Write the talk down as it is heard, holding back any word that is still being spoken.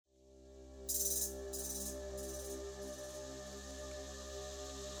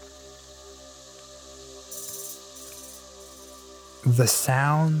The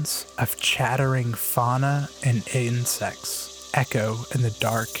sounds of chattering fauna and insects echo in the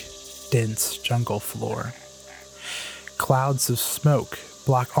dark, dense jungle floor. Clouds of smoke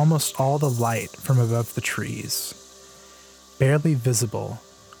block almost all the light from above the trees. Barely visible,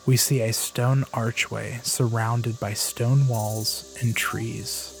 we see a stone archway surrounded by stone walls and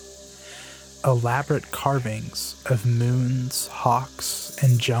trees. Elaborate carvings of moons, hawks,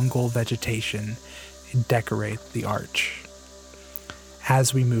 and jungle vegetation decorate the arch.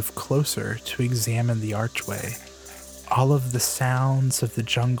 As we move closer to examine the archway, all of the sounds of the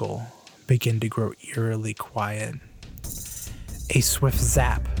jungle begin to grow eerily quiet. A swift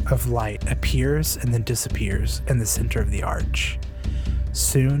zap of light appears and then disappears in the center of the arch.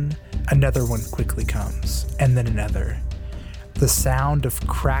 Soon, another one quickly comes, and then another. The sound of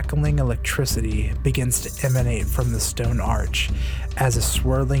crackling electricity begins to emanate from the stone arch as a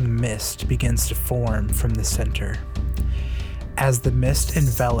swirling mist begins to form from the center. As the mist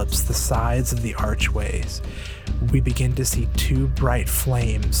envelops the sides of the archways, we begin to see two bright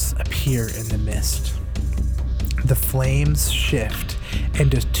flames appear in the mist. The flames shift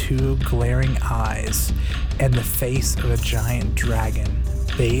into two glaring eyes, and the face of a giant dragon,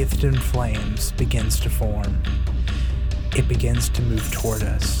 bathed in flames, begins to form. It begins to move toward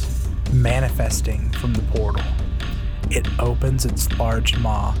us, manifesting from the portal. It opens its large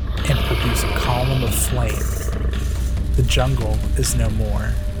maw and produces a column of flame. The jungle is no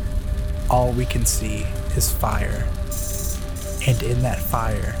more. All we can see is fire. And in that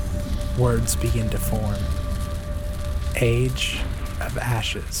fire, words begin to form. Age of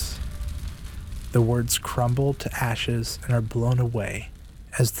Ashes. The words crumble to ashes and are blown away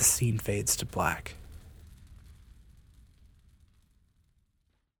as the scene fades to black.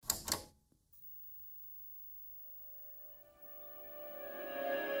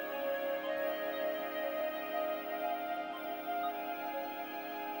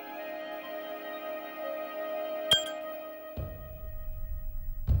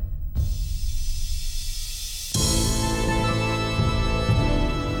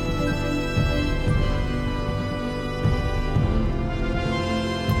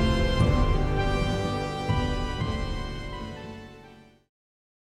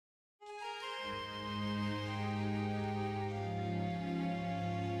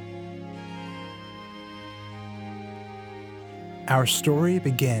 Our story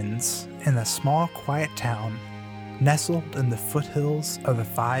begins in a small, quiet town nestled in the foothills of the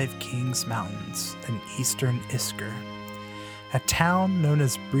Five Kings Mountains in eastern Isker, a town known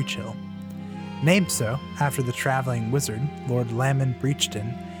as Breachill, named so after the traveling wizard, Lord Lamon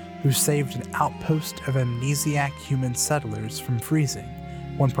Breachton, who saved an outpost of amnesiac human settlers from freezing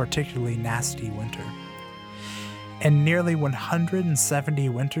one particularly nasty winter. In nearly 170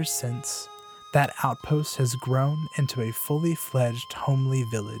 winters since, that outpost has grown into a fully fledged homely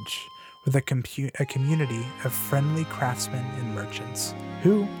village with a community of friendly craftsmen and merchants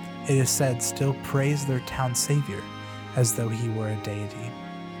who, it is said, still praise their town savior as though he were a deity.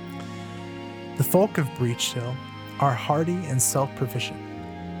 The folk of Breachill are hardy and self-proficient,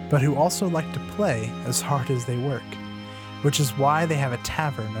 but who also like to play as hard as they work, which is why they have a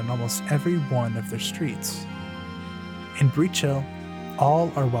tavern on almost every one of their streets. In Breachill,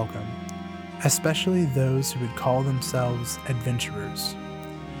 all are welcome, especially those who would call themselves adventurers.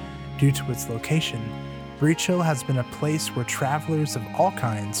 Due to its location, Breachill has been a place where travelers of all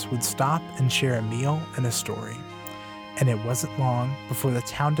kinds would stop and share a meal and a story. And it wasn't long before the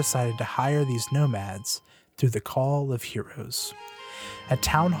town decided to hire these nomads through the Call of Heroes, a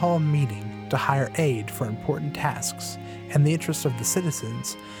town hall meeting to hire aid for important tasks and the interest of the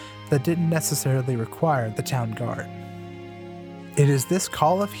citizens that didn't necessarily require the town guard. It is this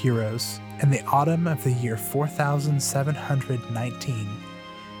Call of Heroes in the autumn of the year 4719,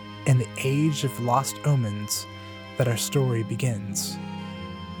 in the Age of Lost Omens, that our story begins.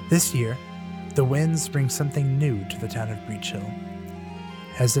 This year, the winds bring something new to the town of Breachill,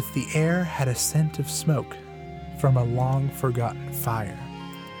 as if the air had a scent of smoke from a long-forgotten fire.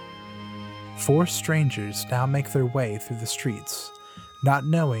 4 strangers now make their way through the streets, not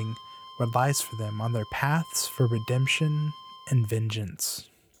knowing what lies for them on their paths for redemption and vengeance.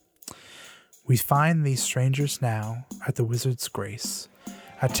 We find these strangers now at the Wizard's Grace,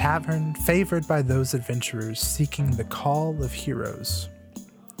 a tavern favored by those adventurers seeking the Call of Heroes.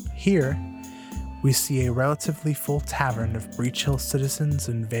 Here, we see a relatively full tavern of Breachill citizens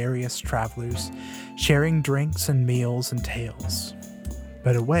and various travelers sharing drinks and meals and tales.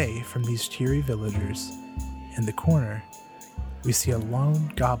 But away from these cheery villagers, in the corner, we see a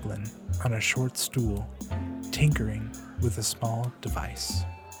lone goblin on a short stool, tinkering with a small device.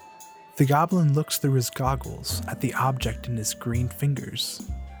 The goblin looks through his goggles at the object in his green fingers,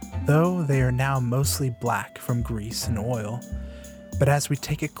 though they are now mostly black from grease and oil. But as we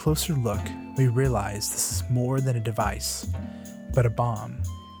take a closer look, we realize this is more than a device, but a bomb.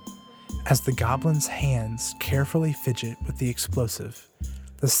 As the goblin's hands carefully fidget with the explosive,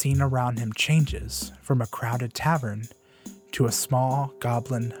 the scene around him changes from a crowded tavern to a small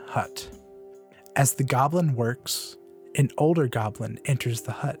goblin hut. As the goblin works, an older goblin enters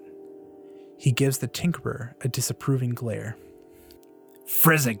the hut. He gives the tinkerer a disapproving glare.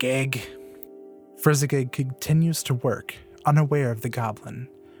 Frizzigig! Frizzigig continues to work, unaware of the goblin.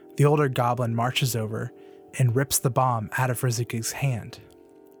 The older goblin marches over and rips the bomb out of Frizzigig's hand.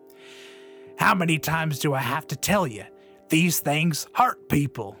 How many times do I have to tell you? These things hurt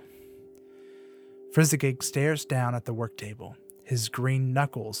people. Frizzigig stares down at the work table. His green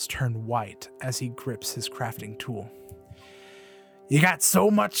knuckles turn white as he grips his crafting tool. You got so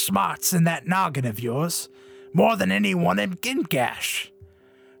much smarts in that noggin of yours, more than anyone in Gingash.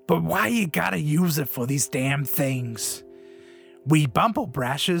 But why you gotta use it for these damn things? We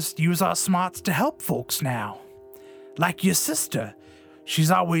bumblebrashes use our smarts to help folks now. Like your sister,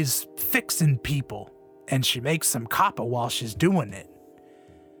 she's always fixing people, and she makes some copper while she's doing it.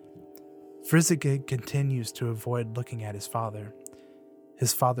 Frizzigig continues to avoid looking at his father.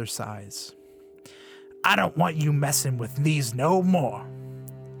 His father sighs. I don't want you messing with these no more.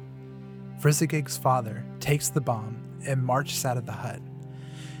 Frizzigig's father takes the bomb and marches out of the hut.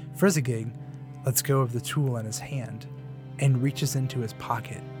 Frizzigig lets go of the tool in his hand and reaches into his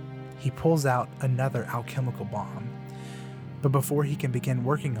pocket. He pulls out another alchemical bomb, but before he can begin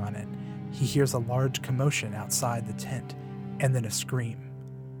working on it, he hears a large commotion outside the tent and then a scream.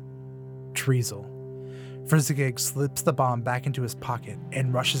 Treacle. Frizzigig slips the bomb back into his pocket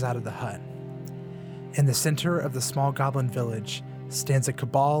and rushes out of the hut. In the center of the small goblin village stands a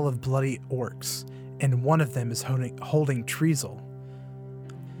cabal of bloody orcs, and one of them is holding Treacle.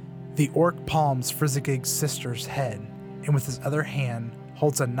 The orc palms Frizzigig's sister's head, and with his other hand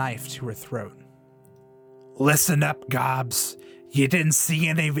holds a knife to her throat. Listen up, gobs. You didn't see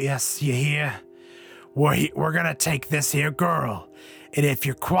any of us, you hear? We're gonna take this here girl, and if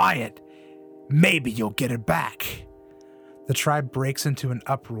you're quiet, maybe you'll get her back. The tribe breaks into an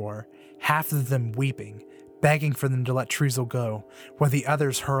uproar, half of them weeping, begging for them to let Treacle go, while the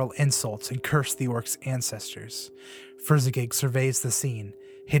others hurl insults and curse the orcs' ancestors. Frizzigig surveys the scene,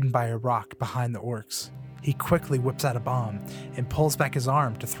 hidden by a rock behind the orcs. He quickly whips out a bomb and pulls back his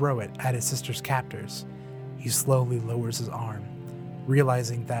arm to throw it at his sister's captors. He slowly lowers his arm,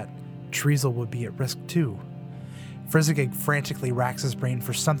 realizing that Treacle would be at risk too. Frizzigig frantically racks his brain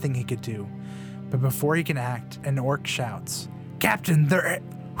for something he could do, but before he can act, an orc shouts, Captain, there...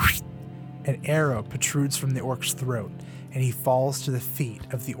 An arrow protrudes from the orc's throat, and he falls to the feet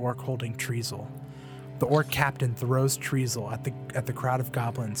of the orc holding Treacle. The orc captain throws Treacle at the crowd of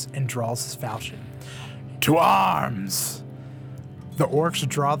goblins and draws his falchion. To arms! The orcs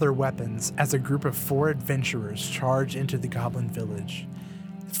draw their weapons as a group of 4 adventurers charge into the goblin village.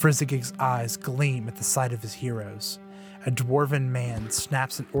 Frizzigig's eyes gleam at the sight of his heroes. A dwarven man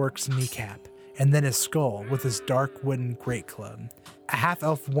snaps an orc's kneecap, and then his skull with his dark wooden great club. A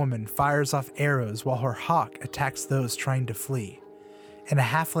half-elf woman fires off arrows while her hawk attacks those trying to flee. And a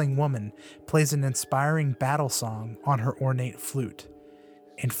halfling woman plays an inspiring battle song on her ornate flute.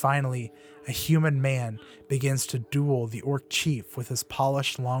 And finally, a human man begins to duel the orc chief with his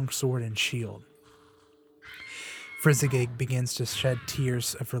polished longsword and shield. Frizzigig begins to shed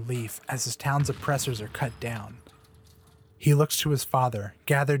tears of relief as his town's oppressors are cut down. He looks to his father,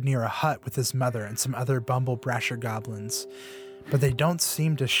 gathered near a hut with his mother and some other bumblebrasher goblins, but they don't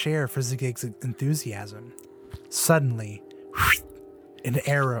seem to share Frizzigig's enthusiasm. Suddenly, an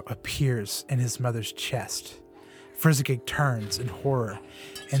arrow appears in his mother's chest. Frizzigig turns in horror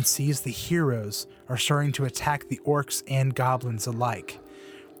and sees the heroes are starting to attack the orcs and goblins alike.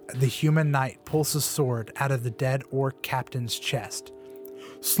 The human knight pulls his sword out of the dead orc captain's chest.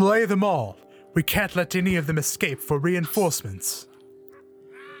 Slay them all! We can't let any of them escape for reinforcements.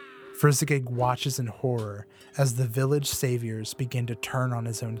 Frizzigig watches in horror as the village saviors begin to turn on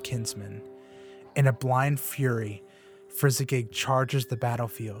his own kinsmen. In a blind fury, Frizzigig charges the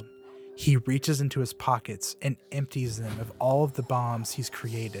battlefield. He reaches into his pockets and empties them of all of the bombs he's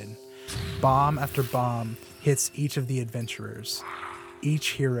created. Bomb after bomb hits each of the adventurers. Each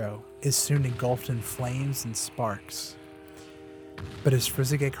hero is soon engulfed in flames and sparks. But as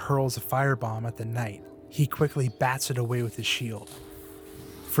Frizzigig hurls a firebomb at the knight, he quickly bats it away with his shield.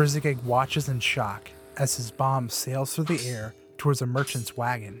 Frizzigig watches in shock as his bomb sails through the air towards a merchant's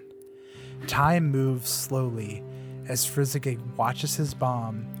wagon. Time moves slowly as Frizzigig watches his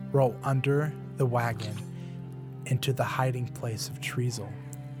bomb roll under the wagon into the hiding place of Treazel.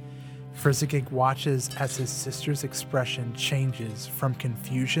 Frizzigig watches as his sister's expression changes from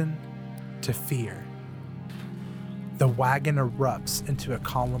confusion to fear. The wagon erupts into a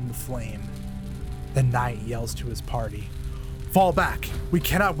column of flame. The knight yells to his party, "Fall back! We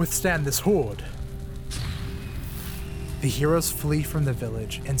cannot withstand this horde!" The heroes flee from the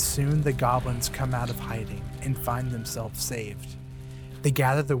village, and soon the goblins come out of hiding and find themselves saved. They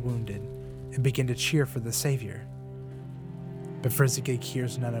gather the wounded and begin to cheer for the savior. But Frizzigig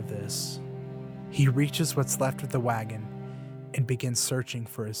hears none of this. He reaches what's left of the wagon and begins searching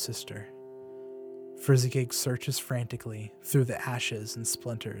for his sister. Frizzigig searches frantically through the ashes and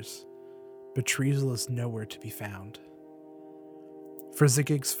splinters, but Treazel is nowhere to be found.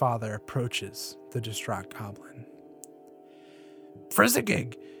 Frizzigig's father approaches the distraught goblin.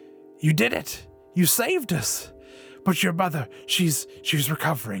 "Frizzigig, you did it! You saved us! But your mother, she's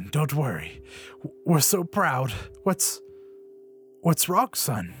recovering, don't worry. We're so proud. What's wrong,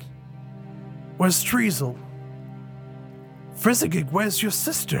 son? Where's Treazel? Frizzigig, where's your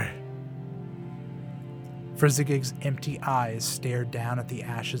sister?" Frizzigig's empty eyes stare down at the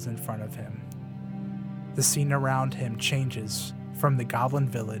ashes in front of him. The scene around him changes from the goblin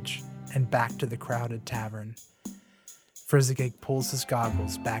village and back to the crowded tavern. Frizzigig pulls his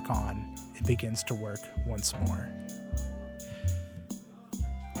goggles back on and begins to work once more.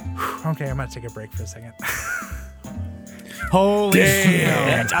 Okay, I'm gonna take a break for a second. Holy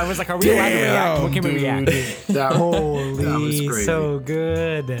Damn. shit. I was like, are we allowed to react? What can we react? That Holy, was crazy. so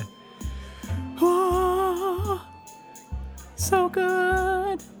good. Oh, so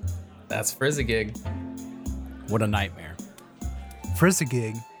good. That's Frizzigig. What a nightmare.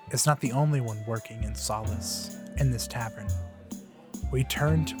 Frizzigig is not the only one working in solace in this tavern. We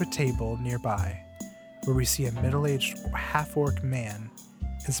turn to a table nearby where we see a middle-aged half-orc man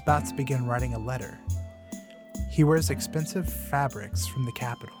is about to begin writing a letter. He wears expensive fabrics from the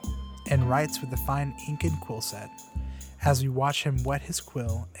capital and writes with a fine ink and quill set as we watch him wet his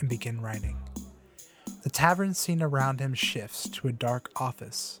quill and begin writing. The tavern scene around him shifts to a dark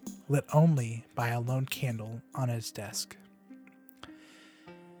office, lit only by a lone candle on his desk.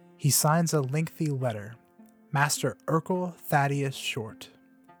 He signs a lengthy letter, Master Urkel Thaddeus Short.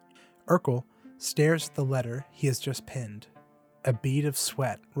 Urkel stares at the letter he has just penned. A bead of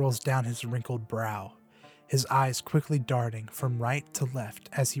sweat rolls down his wrinkled brow, his eyes quickly darting from right to left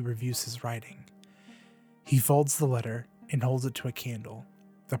as he reviews his writing. He folds the letter and holds it to a candle.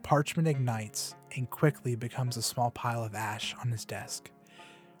 The parchment ignites and quickly becomes a small pile of ash on his desk.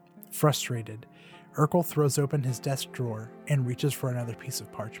 Frustrated, Urkel throws open his desk drawer and reaches for another piece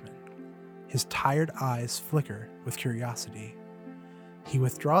of parchment. His tired eyes flicker with curiosity. He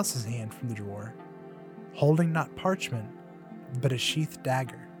withdraws his hand from the drawer, holding not parchment, but a sheathed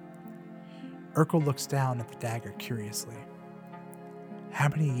dagger. Urkel looks down at the dagger curiously. How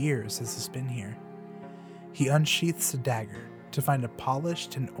many years has this been here? He unsheaths the dagger to find a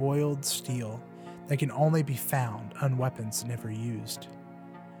polished and oiled steel that can only be found on weapons never used.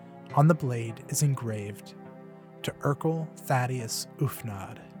 On the blade is engraved, "To Urkel Thaddeus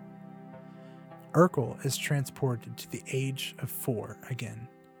Ufnod." Urkel is transported to the age of 4 again.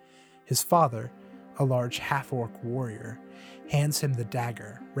 His father, a large half-orc warrior, hands him the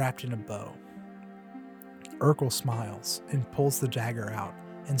dagger wrapped in a bow. Urkel smiles and pulls the dagger out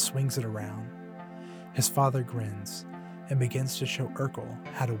and swings it around. His father grins and begins to show Urkel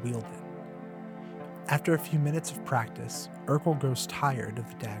how to wield it. After a few minutes of practice, Urkel grows tired of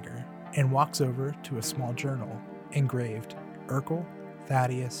the dagger and walks over to a small journal engraved Urkel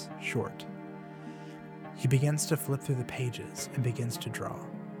Thaddeus Short. He begins to flip through the pages and begins to draw.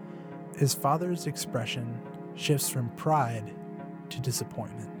 His father's expression shifts from pride to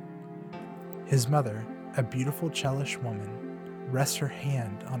disappointment. His mother, a beautiful Chelish woman, rests her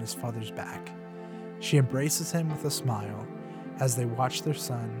hand on his father's back. She embraces him with a smile as they watch their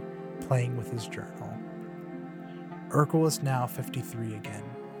son playing with his journal. Urkel is now 53 again,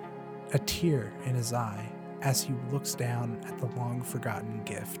 a tear in his eye as he looks down at the long-forgotten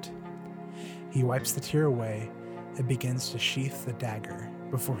gift. He wipes the tear away and begins to sheath the dagger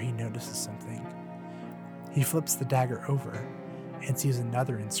before he notices something. He flips the dagger over and sees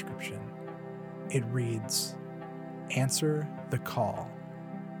another inscription. It reads, "Answer the call."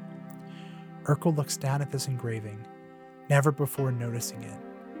 Urkel looks down at this engraving, never before noticing it.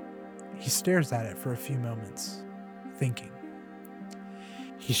 He stares at it for a few moments, thinking.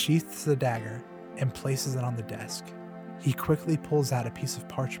 He sheaths the dagger and places it on the desk. He quickly pulls out a piece of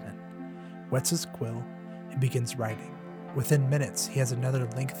parchment, wets his quill, and begins writing. Within minutes, he has another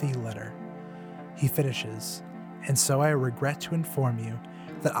lengthy letter. He finishes and so I regret to inform you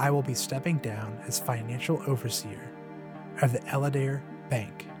that I will be stepping down as financial overseer of the Eladair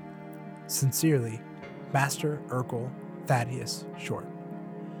Bank. Sincerely, Master Urkel Thaddeus Short.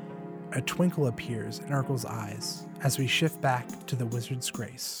 A twinkle appears in Urkel's eyes as we shift back to the Wizard's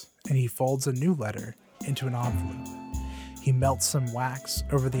Grace, and he folds a new letter into an envelope. He melts some wax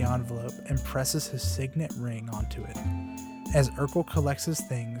over the envelope and presses his signet ring onto it. As Urkel collects his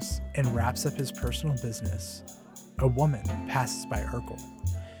things and wraps up his personal business, a woman passes by Urkel,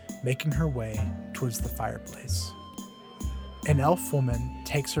 making her way towards the fireplace. An elf woman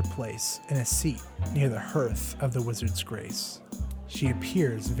takes her place in a seat near the hearth of the Wizard's Grace. She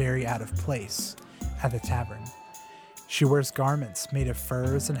appears very out of place at the tavern. She wears garments made of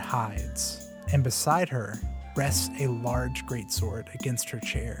furs and hides, and beside her rests a large greatsword against her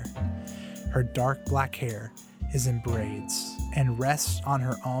chair. Her dark black hair is in braids and rests on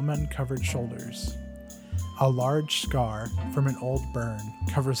her almond-covered shoulders. A large scar from an old burn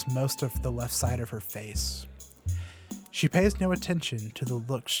covers most of the left side of her face. She pays no attention to the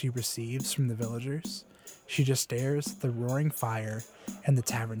looks she receives from the villagers. She just stares at the roaring fire and the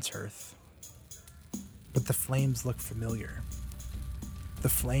tavern's hearth. But the flames look familiar. The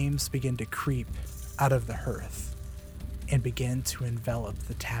flames begin to creep out of the hearth and begin to envelop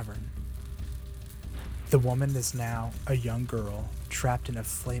the tavern. The woman is now a young girl trapped in a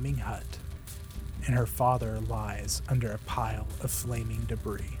flaming hut, and her father lies under a pile of flaming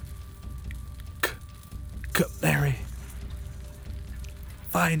debris. Larry,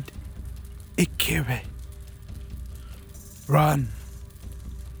 find Ikiri. Run.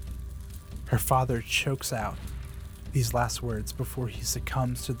 Her father chokes out these last words before he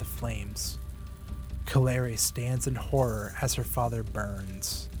succumbs to the flames. Kalari stands in horror as her father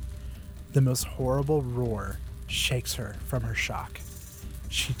burns. The most horrible roar shakes her from her shock.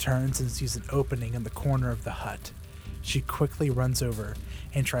 She turns and sees an opening in the corner of the hut. She quickly runs over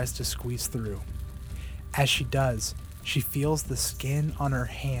and tries to squeeze through. As she does, she feels the skin on her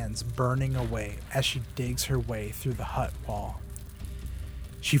hands burning away as she digs her way through the hut wall.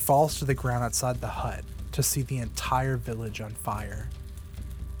 She falls to the ground outside the hut to see the entire village on fire.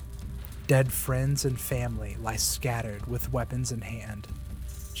 Dead friends and family lie scattered with weapons in hand.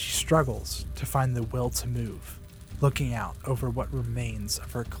 She struggles to find the will to move, looking out over what remains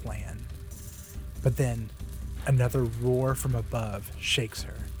of her clan. But then, another roar from above shakes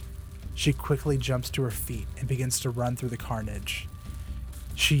her. She quickly jumps to her feet and begins to run through the carnage.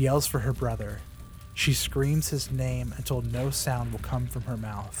 She yells for her brother. She screams his name until no sound will come from her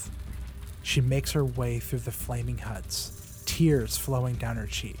mouth. She makes her way through the flaming huts, tears flowing down her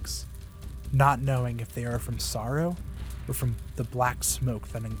cheeks, not knowing if they are from sorrow or from the black smoke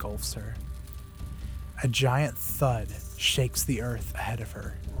that engulfs her. A giant thud shakes the earth ahead of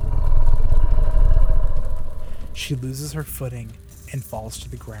her. She loses her footing and falls to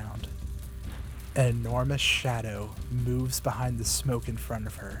the ground. An enormous shadow moves behind the smoke in front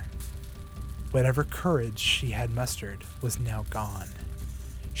of her. Whatever courage she had mustered was now gone.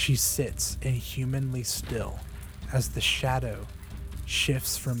 She sits inhumanly still as the shadow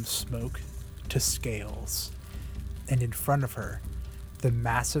shifts from smoke to scales, and in front of her, the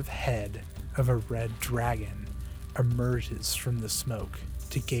massive head of a red dragon emerges from the smoke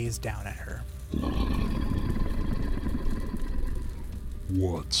to gaze down at her.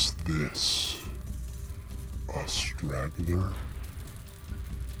 What's this? A straggler?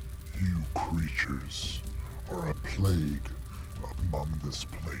 You creatures are a plague among this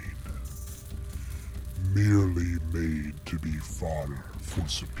plain, merely made to be fodder for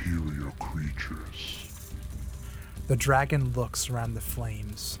superior creatures. The dragon looks around the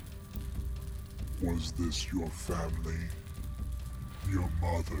flames. Was this your family? Your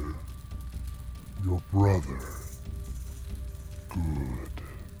mother? Your brother? Good.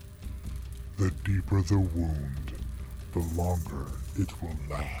 The deeper the wound, the longer it will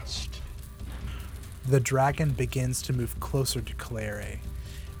last. The dragon begins to move closer to Claire.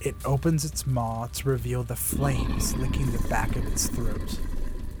 It opens its maw to reveal the flames licking the back of its throat.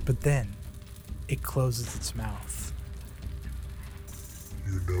 But then, it closes its mouth.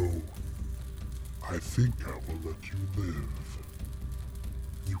 You know, I think I will let you live.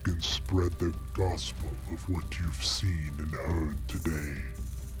 You can spread the gospel of what you've seen and heard today.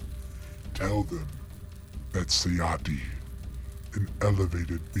 Tell them that Sayati, an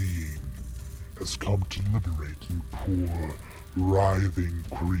elevated being, has come to liberate you poor, writhing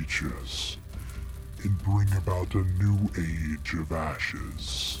creatures, and bring about a new age of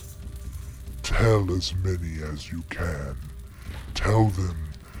ashes. Tell as many as you can. Tell them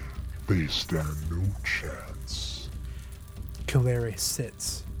they stand no chance. Kalari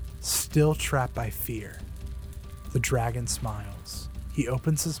sits, still trapped by fear. The dragon smiles. He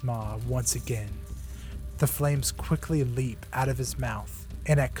opens his maw once again. The flames quickly leap out of his mouth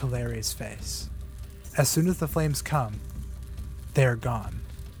and at Kalare's face. As soon as the flames come, they are gone.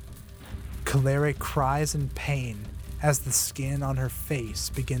 Kalare cries in pain as the skin on her face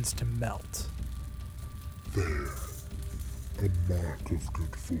begins to melt. There, a mark of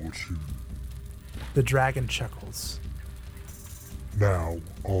good fortune. The dragon chuckles. Now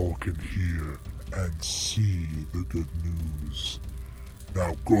all can hear and see the good news.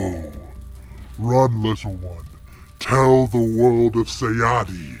 Now go. Run, little one. Tell the world of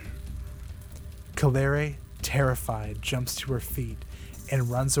Sayadi. Kalare, terrified, jumps to her feet and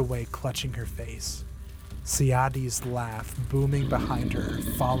runs away clutching her face. Sayadi's laugh booming behind her,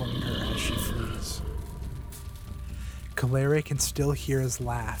 following her as she flees. Kalare can still hear his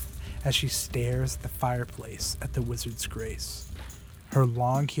laugh as she stares at the fireplace at the wizard's grace. Her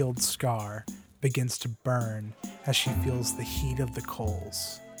long-healed scar begins to burn as she feels the heat of the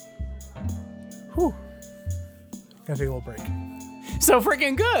coals. Whew. Gotta take a little break. So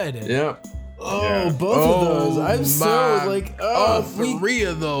freaking good. Yeah. Oh, both of those. I'm so like, three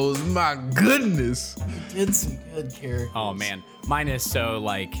of those. My goodness. did some good characters. Oh man, mine is so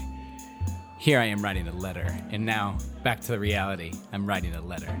like, here I am writing a letter, and now back to the reality. I'm writing a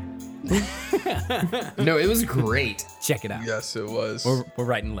letter. No, it was great. Check it out. Yes, it was. We're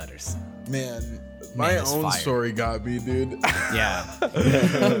writing letters. Man, my it's own fire. story got me, dude. Yeah.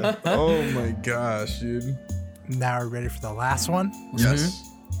 Oh my gosh, dude. Now we're ready for the last one? Yes.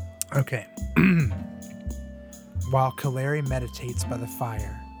 Okay. While Kalari meditates by the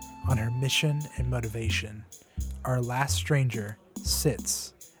fire on her mission and motivation, our last stranger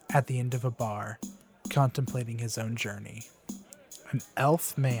sits at the end of a bar, contemplating his own journey. An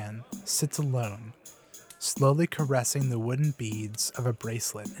elf man sits alone, slowly caressing the wooden beads of a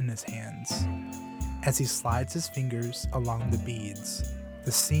bracelet in his hands. As he slides his fingers along the beads,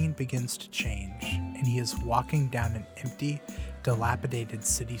 the scene begins to change, and he is walking down an empty, dilapidated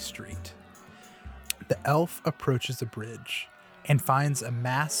city street. The elf approaches a bridge and finds a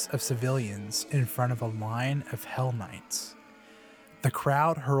mass of civilians in front of a line of Hell Knights. The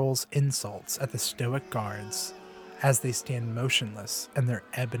crowd hurls insults at the stoic guards as they stand motionless in their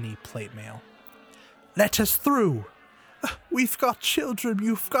ebony plate mail. "Let us through! We've got children,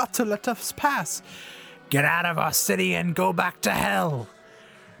 you've got to let us pass! Get out of our city and go back to hell!"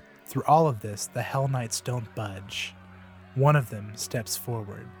 Through all of this, the Hell Knights don't budge. One of them steps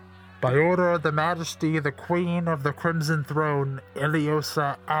forward. "By order of the Majesty, the Queen of the Crimson Throne,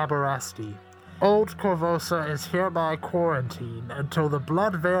 Iliosa Aberasti, Old Corvosa is hereby quarantined until the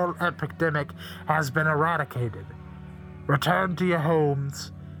Blood Veil epidemic has been eradicated. Return to your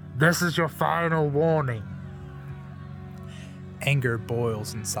homes. This is your final warning." Anger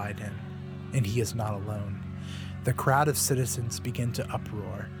boils inside him, and he is not alone. The crowd of citizens begin to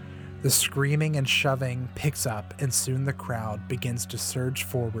uproar. The screaming and shoving picks up, and soon the crowd begins to surge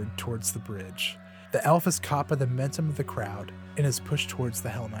forward towards the bridge. The elf is caught by the momentum of the crowd and is pushed towards the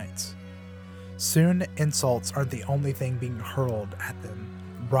Hell Knights. Soon, insults aren't the only thing being hurled at them.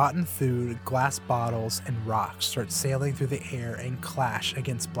 Rotten food, glass bottles, and rocks start sailing through the air and clash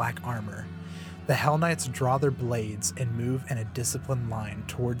against black armor. The Hell Knights draw their blades and move in a disciplined line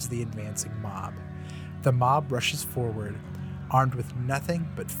towards the advancing mob. The mob rushes forward, armed with nothing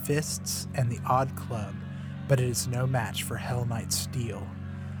but fists and the odd club, but it is no match for Hell Knight's steel.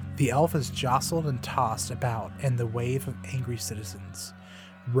 The elf is jostled and tossed about in the wave of angry citizens.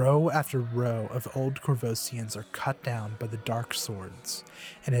 Row after row of old Corvosians are cut down by the dark swords,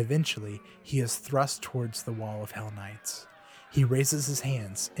 and eventually he is thrust towards the wall of Hell Knights. He raises his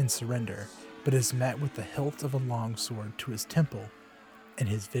hands in surrender, but is met with the hilt of a longsword to his temple, and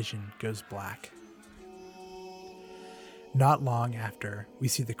his vision goes black. Not long after, we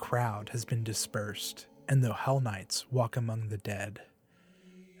see the crowd has been dispersed, and the Hell Knights walk among the dead.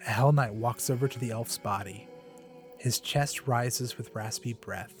 A Hell Knight walks over to the elf's body. His chest rises with raspy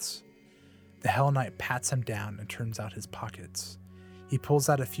breaths. The Hell Knight pats him down and turns out his pockets. He pulls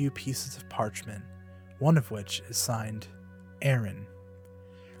out a few pieces of parchment, one of which is signed Aaron.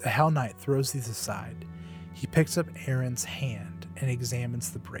 The Hell Knight throws these aside. He picks up Aaron's hand and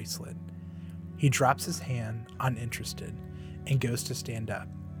examines the bracelet. He drops his hand, uninterested, and goes to stand up.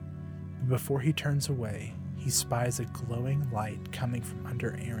 But before he turns away, he spies a glowing light coming from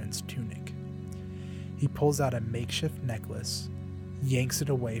under Aaron's tunic. He pulls out a makeshift necklace, yanks it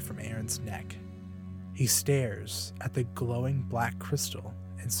away from Aaron's neck. He stares at the glowing black crystal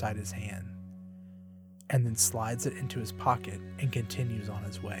inside his hand, and then slides it into his pocket and continues on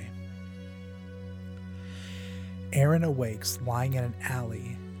his way. Aaron awakes lying in an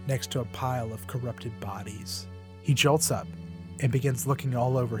alley next to a pile of corrupted bodies. He jolts up and begins looking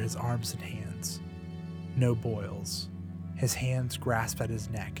all over his arms and hands. No boils. His hands grasp at his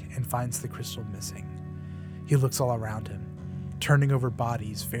neck and finds the crystal missing. He looks all around him, turning over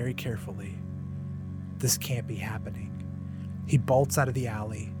bodies very carefully. This can't be happening. He bolts out of the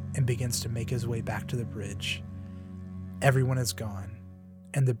alley and begins to make his way back to the bridge. Everyone is gone,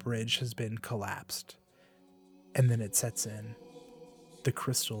 and the bridge has been collapsed. And then it sets in. The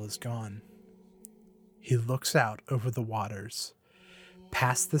crystal is gone. He looks out over the waters,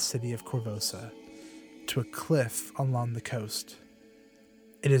 past the city of Corvosa, to a cliff along the coast.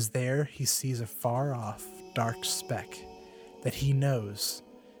 It is there he sees a far-off, dark speck that he knows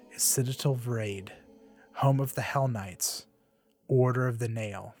is Citadel Vraid, home of the Hell Knights, Order of the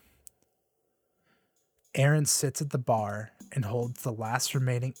Nail. Aaron sits at the bar and holds the last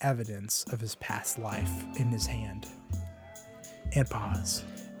remaining evidence of his past life in his hand. And pause.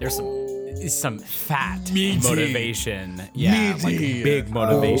 There's some fat Meaty. motivation. Yeah, like Meaty. big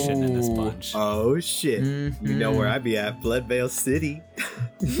motivation in this bunch. Oh shit. You know where I be at, Bloodvale City.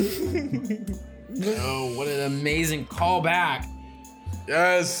 Oh, what an amazing callback.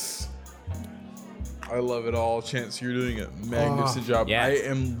 Yes. I love it all. Chance, you're doing a magnificent job. yeah. I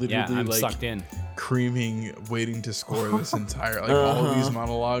am literally Yeah, I'm like sucked in. creaming, waiting to score this entire, like all of these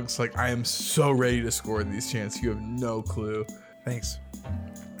monologues. Like I am so ready to score these, Chance. You have no clue. Thanks.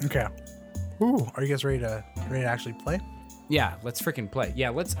 Okay. Ooh, are you guys ready to actually play? Yeah, let's freaking play. Yeah,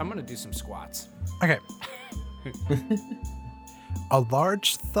 I'm gonna do some squats. Okay. A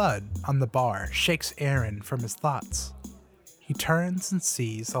large thud on the bar shakes Aaron from his thoughts. He turns and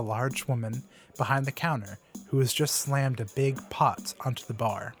sees a large woman behind the counter who has just slammed a big pot onto the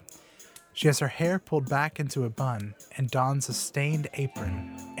bar. She has her hair pulled back into a bun and dons a stained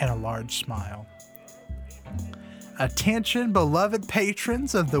apron and a large smile. Attention, beloved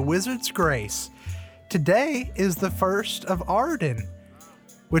patrons of the Wizard's Grace. Today is the 1st of Arden,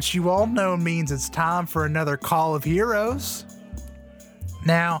 which you all know means it's time for another Call of Heroes.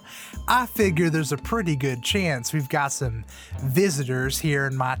 Now, I figure there's a pretty good chance we've got some visitors here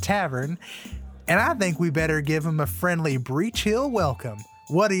in my tavern, and I think we better give them a friendly Breachill welcome.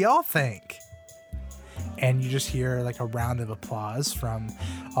 What do y'all think? And you just hear like a round of applause from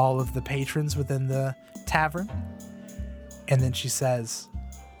all of the patrons within the tavern. And then she says,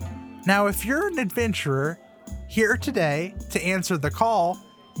 "Now, if you're an adventurer here today to answer the call,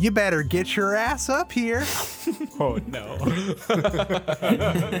 you better get your ass up here." Oh no.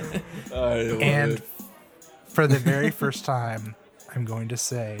 I love And it. for the very first time, I'm going to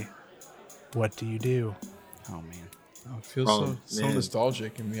say, what do you do? Oh man. Oh, it feels Oh, so man.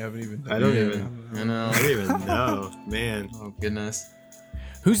 nostalgic, and we haven't even. I don't Yeah. even. I know. I don't even know, man. Oh, goodness.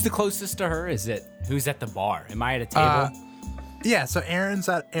 Who's the closest to her? Who's at the bar? Am I at a table? Yeah, so Aaron's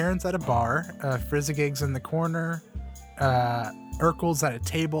at a bar. Frizzigig's in the corner. Urkel's at a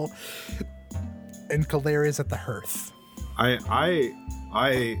table. And Kalaria's at the hearth.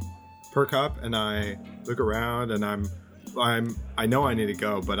 I perk up and I look around and I know I need to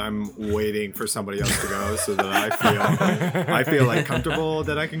go, but I'm waiting for somebody else to go so that I feel like comfortable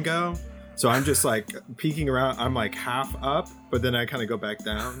that I can go. So I'm just like peeking around. I'm like half up, but then I kind of go back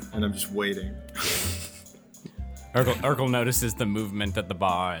down and I'm just waiting. Urkel notices the movement at the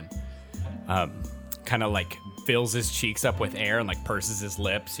bar and kind of like fills his cheeks up with air and like purses his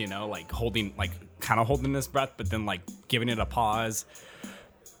lips, you know, like kind of holding his breath, but then like giving it a pause.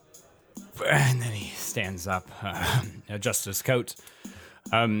 And then he stands up, adjusts his coat.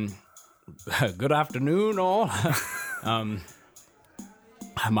 Good afternoon, all.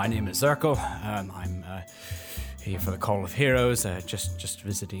 My name is Urkel. I'm here for the Call of Heroes. Just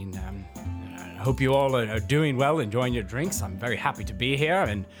visiting. I hope you all are doing well, enjoying your drinks. I'm very happy to be here,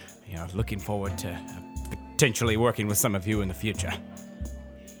 and looking forward to potentially working with some of you in the future.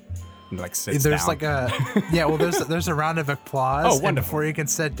 And, like, sits There's down. like a there's a round of applause. Oh, and wonderful. before you can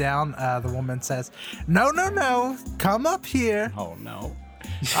sit down, the woman says, "No, come up here." Oh no!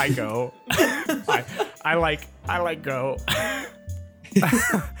 I go. I like go.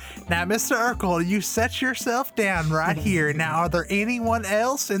 Now, Mr. Urkel, you set yourself down right here. Now, are there anyone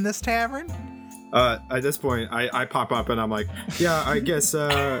else in this tavern? At this point, I pop up and I'm like, yeah, I guess,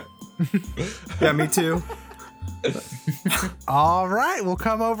 yeah, me too. All right, we'll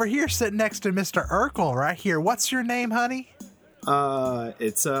come over here, sit next to Mr. Urkel right here. What's your name, honey?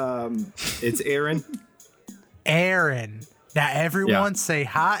 It's Aaron. Aaron. Now, everyone say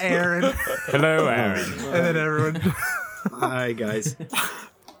hi, Aaron. Hello, Aaron. And then everyone. Hi, guys.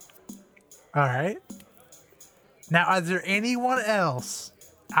 All right. Now, is there anyone else?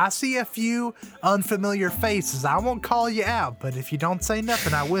 I see a few unfamiliar faces. I won't call you out, but if you don't say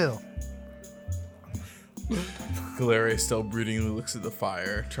nothing, I will. Galere still broodingly looks at the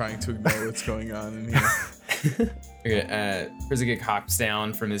fire, trying to ignore what's going on in here. Okay, Frizzigig hops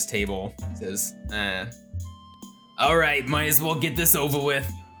down from his table. Says, "All right, might as well get this over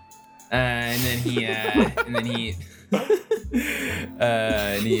with." And then he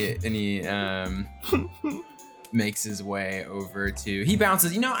makes his way over to. He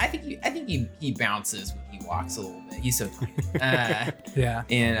bounces. I think he bounces when he walks a little bit. He's so tiny. Yeah.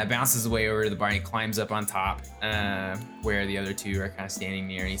 And bounces his way over to the bar. And he climbs up on top, where the other two are kind of standing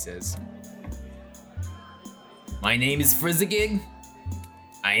near. And he says, "My name is Frizzigig.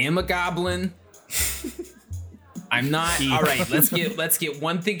 I am a goblin. I'm not. All right, let's get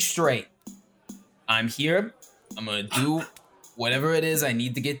one thing straight. I'm here. I'm gonna do whatever it is I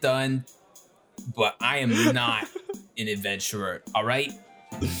need to get done, but I am not an adventurer. All right,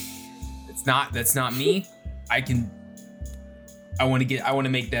 that's not me. I want to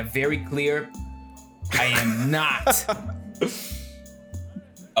make that very clear. I am not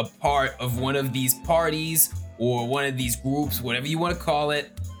a part of one of these parties or one of these groups, whatever you want to call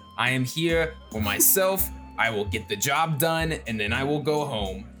it. I am here for myself. I will get the job done, and then I will go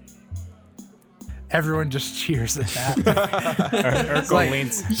home." Everyone just cheers at that. Urkel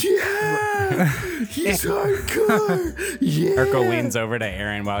leans. Yeah, he's hardcore. Yeah. Urkel leans over to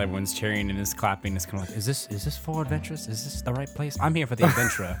Aaron while everyone's cheering and is clapping. It's kind of like, is this for adventurers? Is this the right place? I'm here for the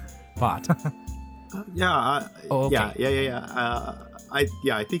adventurer part. Yeah. Oh, okay. Yeah.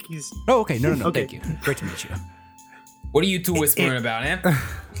 I think he's. Oh, okay. No. Okay. Thank you. Great to meet you. What are you two whispering about, eh?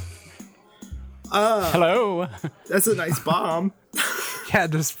 Hello. That's a nice bomb. Yeah,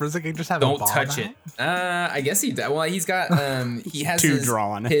 does Frizzigig just have a Don't bomb touch out? it. I guess he does. Well, he's got he has Two his,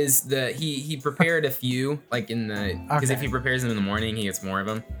 drawn. He prepared a few like in the because if Okay. he prepares them in the morning, he gets more of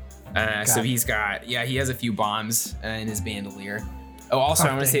them. So it. he's got he has a few bombs in his bandolier. Oh, also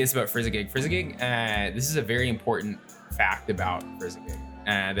I want to say this about Frizzigig. Frizzigig, this is a very important fact about Frizzigig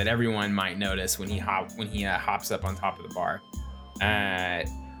that everyone might notice when he hops up on top of the bar.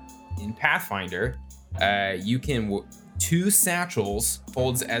 In Pathfinder, you can. 2 satchels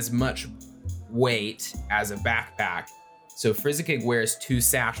holds as much weight as a backpack. So Frizzigig wears 2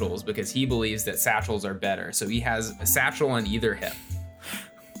 satchels because he believes that satchels are better. So he has a satchel on either hip.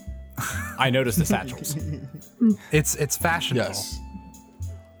 I noticed the satchels. It's fashionable. Yes.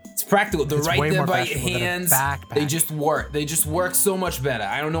 It's practical. The It's right way there more by your fashionable than a hands, backpack. they just work so much better.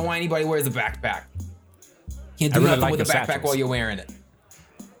 I don't know why anybody wears a backpack. Can't I do really nothing like with a the backpack satchels. while you're wearing it.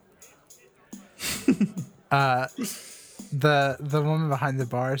 The woman behind the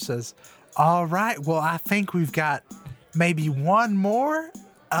bar says, "All right, well, I think we've got maybe one more.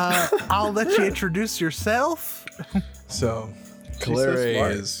 I'll let you introduce yourself." So, so Galere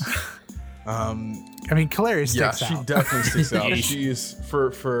smart. is. I mean, Calera Yeah, sticks she out. definitely sticks out. She's for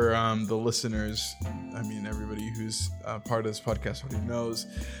the listeners. I mean, everybody who's part of this podcast already knows,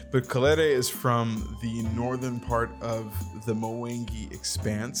 but Calere is from the northern part of the Mwangi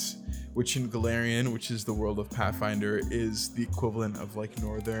Expanse, which in Galarian, which is the world of Pathfinder, is the equivalent of like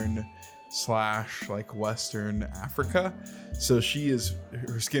northern / like Western Africa. So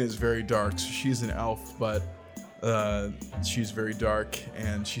her skin is very dark. So she's an elf, but she's very dark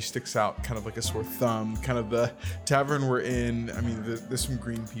and she sticks out kind of like a sore thumb. Kind of the tavern we're in. I mean, there's some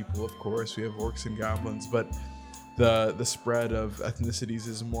green people, of course. We have orcs and goblins, but the spread of ethnicities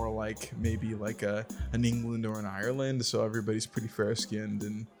is more like maybe like an England or an Ireland. So everybody's pretty fair skinned,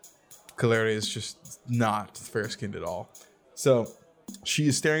 and Calere is just not fair skinned at all. So she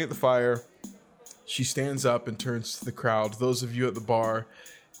is staring at the fire. She stands up and turns to the crowd. Those of you at the bar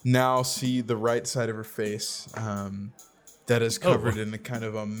now see the right side of her face that is covered in a kind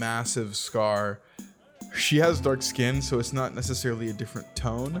of a massive scar. She has dark skin, so it's not necessarily a different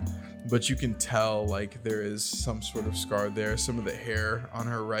tone, but you can tell like there is some sort of scar there. Some of the hair on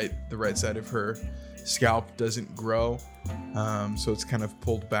the right side of her scalp doesn't grow, so it's kind of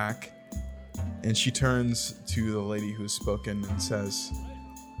pulled back. And she turns to the lady who's spoken and says,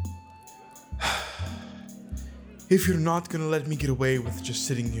 "If you're not gonna let me get away with just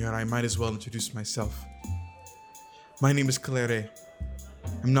sitting here, I might as well introduce myself. My name is Calere.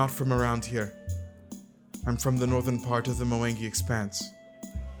 I'm not from around here. I'm from the northern part of the Mwangi Expanse.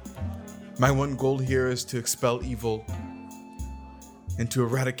 My one goal here is to expel evil and to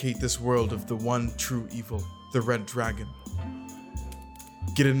eradicate this world of the one true evil, the Red Dragon.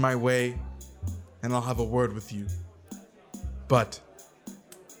 Get in my way, and I'll have a word with you. But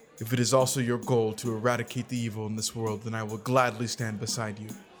if it is also your goal to eradicate the evil in this world, then I will gladly stand beside you.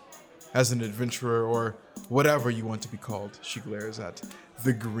 As an adventurer, or whatever you want to be called." She glares at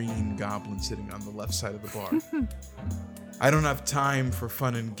the green goblin sitting on the left side of the bar. "I don't have time for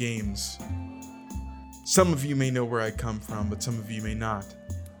fun and games. Some of you may know where I come from, but some of you may not.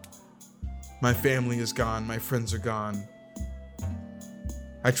 My family is gone. My friends are gone.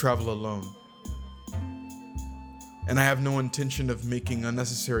 I travel alone. And I have no intention of making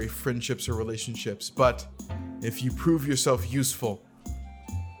unnecessary friendships or relationships, but if you prove yourself useful,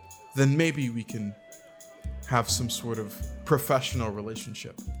 then maybe we can have some sort of professional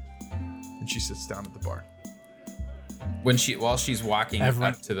relationship. And she sits down at the bar. While she's walking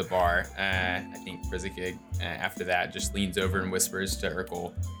up to the bar, I think Frizzigig, after that, just leans over and whispers to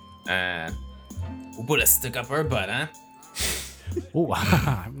Urkel, "We'll put a stick up her butt, huh?" Oh,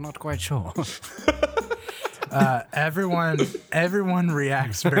 I'm not quite sure. Everyone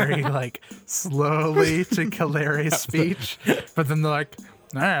reacts very like slowly to Kaleri's speech, but then they're like,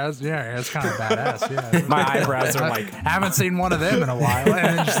 that's kind of badass. Yeah, My eyebrows are like, I haven't seen one of them in a while,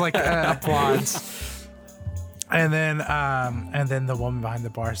 and then just like applauds. And then the woman behind the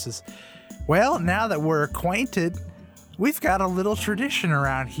bar says, "Well, now that we're acquainted, we've got a little tradition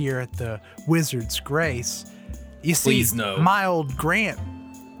around here at the Wizard's Grace. You see, Please no. my old Gramps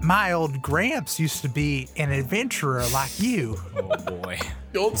used to be an adventurer like you." oh boy.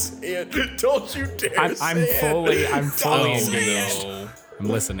 Don't say it. Don't you dare I'm fully engaged. No. I'm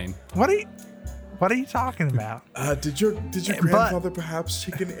listening. What are you talking about? Did your grandfather perhaps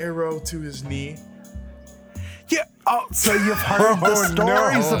take an arrow to his knee? Yeah. Oh, so you've heard the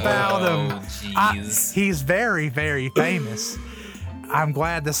stories about him. Jeez. He's very, very famous. I'm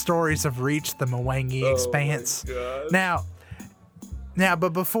glad the stories have reached the Mwangi Expanse. Now,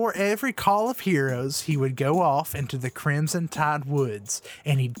 but before every call of heroes, he would go off into the Crimson Tide Woods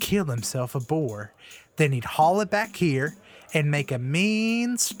and he'd kill himself a boar. Then he'd haul it back here and make a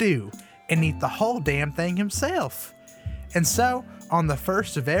mean stew and eat the whole damn thing himself. And so, on the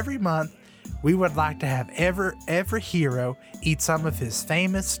first of every month, we would like to have every hero eat some of his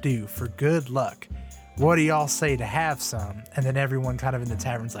famous stew for good luck. What do y'all say to have some? And then everyone kind of in the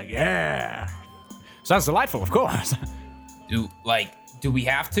tavern's like, yeah. Sounds delightful, of course. Do we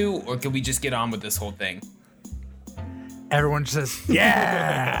have to, or can we just get on with this whole thing? Everyone says,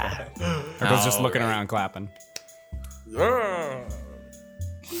 yeah. Everyone's just looking around clapping.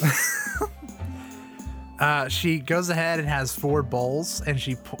 She goes ahead and has 4 bowls, and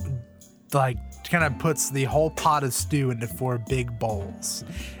she kind of puts the whole pot of stew into 4 big bowls,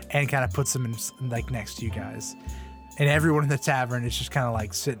 and kind of puts them in like next to you guys. And everyone in the tavern is just kind of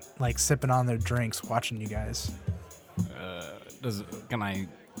like sipping on their drinks, watching you guys. Does it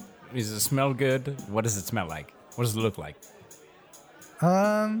smell good? What does it smell like? What does it look like?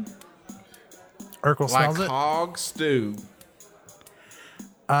 Urkel smells Like it. hog stew.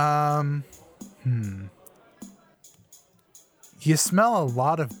 You smell a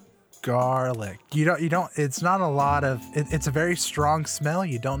lot of garlic. You don't. It's not a lot of. It's a very strong smell.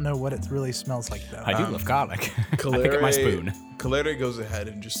 You don't know what it really smells like though. I do love garlic. I pick up my spoon. Kalere goes ahead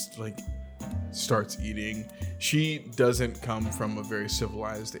and just starts eating. She doesn't come from a very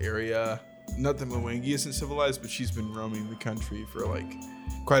civilized area. Not that Mwangi isn't civilized, but she's been roaming the country for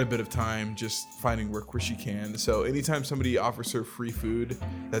quite a bit of time, just finding work where she can. So anytime somebody offers her free food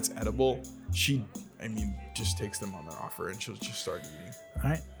that's edible, she just takes them on their offer and she'll just start eating. All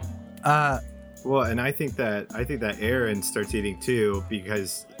right. Well, and I think that Aaron starts eating too,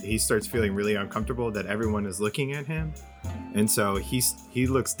 because he starts feeling really uncomfortable that everyone is looking at him, and so he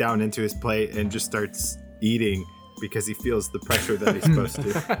looks down into his plate and just starts eating because he feels the pressure that he's supposed to.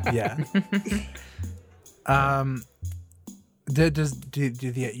 Yeah. Do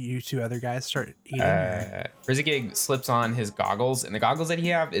you 2 other guys start eating? Frizzigig slips on his goggles, and the goggles that he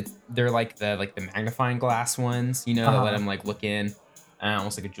have, they're like the magnifying glass ones, that let him look in,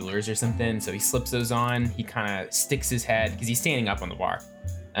 almost like a jeweler's or something. So he slips those on. He kind of sticks his head because he's standing up on the bar,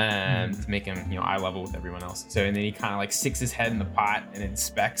 to make him eye level with everyone else. So and then he kind of sticks his head in the pot and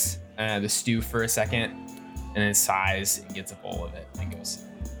inspects the stew for a second, and then sighs and gets a bowl of it and goes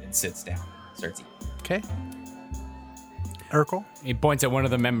and sits down, starts eating. Okay. Urkel? He points at one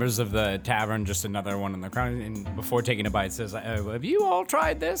of the members of the tavern, just another one in the crowd, and before taking a bite says, have you all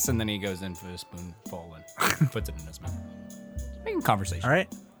tried this? And then he goes in for a spoonful and puts it in his mouth. Making conversation. All right.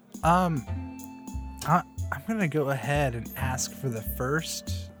 I'm going to go ahead and ask for the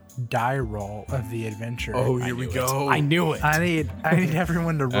first die roll of the adventure. Oh, here we go. I knew it. I need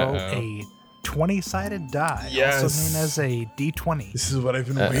everyone to roll a 20-sided die, Yes. also known as a D20. This is what I've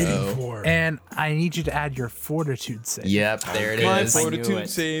been waiting for. And I need you to add your fortitude save. Yep, there it My is. knew fortitude it.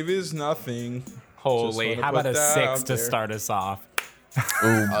 save is nothing. Holy, Just wanna how about put a that 6 out to there. start us off?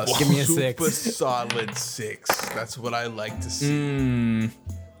 Give me a super 6. solid 6. That's what I like to see.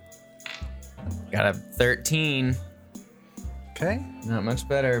 Got a 13. Okay. Not much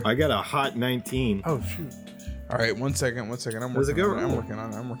better. I got a hot 19. Oh shoot. All right, one second. I'm Does it working go on it. wrong?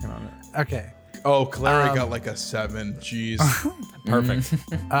 I'm working on it. Okay. Oh, Clary got like a 7. Jeez. Perfect.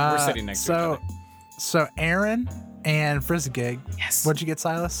 We're sitting next to each other. So Aaron and Frizzigig. Yes. What'd you get,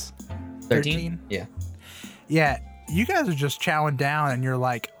 Silas? 13? Yeah. Yeah. You guys are just chowing down, and you're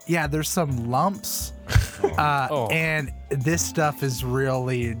like, yeah, there's some lumps, and this stuff is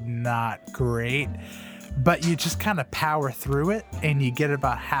really not great. But you just kind of power through it, and you get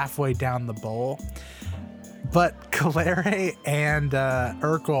about halfway down the bowl. But Calere and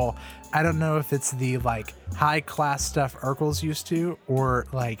Urkel, I don't know if it's the like high class stuff Urkel's used to, or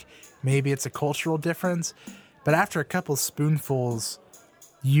like maybe it's a cultural difference. But after a couple spoonfuls,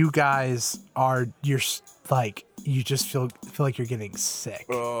 you guys you just feel like you're getting sick,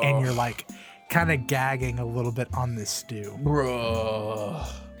 and you're like kind of gagging a little bit on this stew. Bro.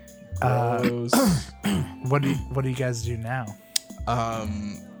 What do you guys do now?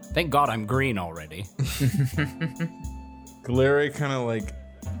 Thank God I'm green already. Clary kind of like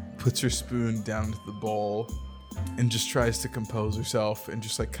puts her spoon down into the bowl and just tries to compose herself and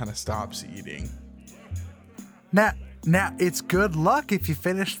just like kind of stops eating. Now it's good luck if you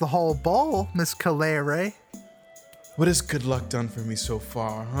finish the whole bowl, Miss Calere. What has good luck done for me so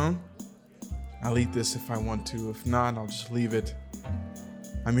far, huh? I'll eat this if I want to. If not, I'll just leave it.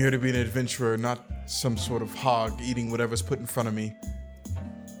 I'm here to be an adventurer, not some sort of hog eating whatever's put in front of me.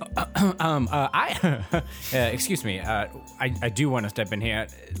 Excuse me. I do want to step in here.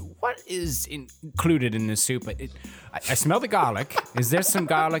 What is included in this soup? I smell the garlic. Is there some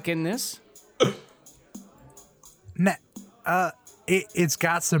garlic in this? It's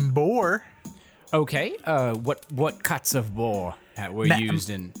got some boar. Okay. What cuts of boar were used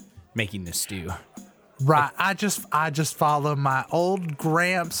in making this stew? Right. I just follow my old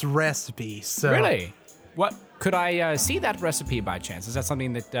Gramps recipe. So Really? What? Could I see that recipe by chance? Is that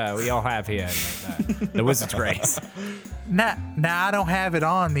something that we all have here in the Wizard's Grace? Now I don't have it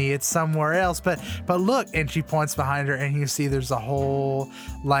on me. It's somewhere else. But look, and she points behind her, and you see there's a whole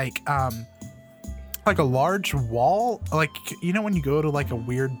like a large wall, like you know when you go to like a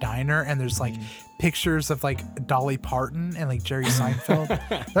weird diner and there's like pictures of like Dolly Parton and like Jerry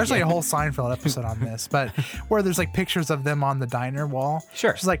Seinfeld. There's like a whole Seinfeld episode on this, but where there's like pictures of them on the diner wall.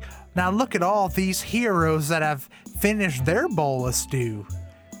 Sure. She's like, now look at all these heroes that have finished their bowl of stew.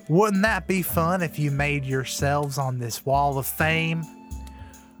 Wouldn't that be fun if you made yourselves on this wall of fame?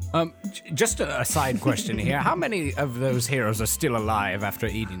 Just a side question here. How many of those heroes are still alive after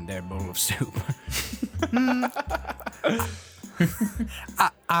eating their bowl of soup?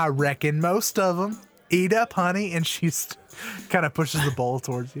 I reckon most of them. Eat up, honey, and she's kind of pushes the bowl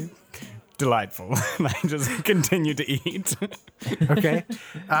towards you. Delightful. I just continue to eat. Okay.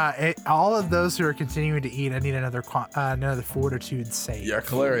 All of those who are continuing to eat, I need another fortitude save. Yeah,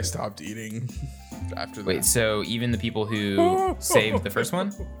 Clary stopped eating after that. Wait, so even the people who saved the first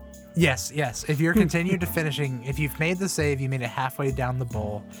one? Yes. If you're continuing to finishing, if you've made the save, you made it halfway down the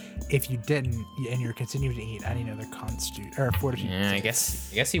bowl. If you didn't, and you're continuing to eat, I need another fortitude. Yeah, I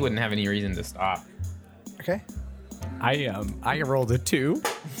guess he wouldn't have any reason to stop. Okay. I rolled a 2,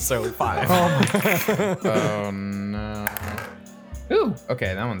 so 5. Oh no. Ooh,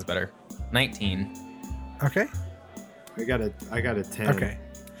 okay, that one's better. 19. Okay. I got a 10. Okay.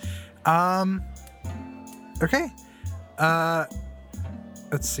 Okay.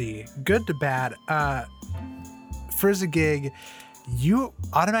 Let's see. Good to bad. Frizzigig, you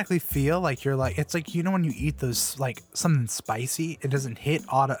automatically feel like you're like, it's like, you know when you eat those, like something spicy, it doesn't hit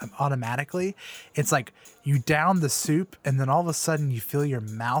automatically. It's like you down the soup and then all of a sudden you feel your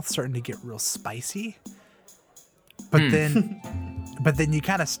mouth starting to get real spicy. But then you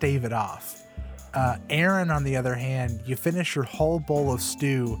kind of stave it off. Aaron, on the other hand, you finish your whole bowl of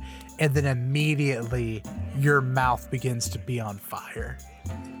stew and then immediately your mouth begins to be on fire.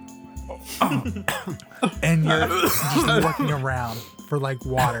 And you're just looking around for like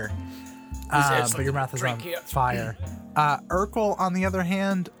water. But your mouth is on fire. Urkel, on the other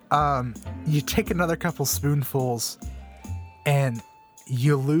hand, you take another couple spoonfuls and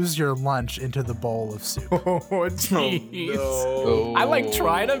you lose your lunch into the bowl of soup. Oh, jeez. No. I like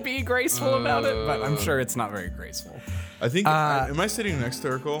try to be graceful about it, but I'm sure it's not very graceful. I think, am I sitting next to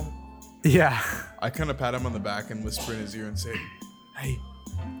Urkel? Yeah. I kind of pat him on the back and whisper in his ear and say, hey,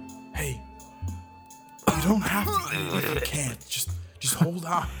 you don't have to eat if you can't. Just hold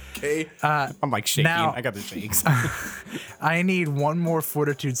on, okay? I'm like shaking. Now- I got the shakes. I need one more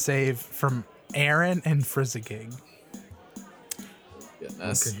fortitude save from Aaron and Frizzigig.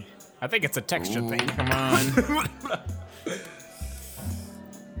 Goodness. I think it's a texture thing. Come on.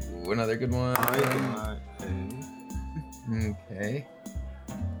 Ooh, another good one. I got a Okay.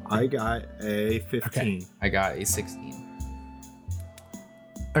 I got a 15. Okay. I got a 16.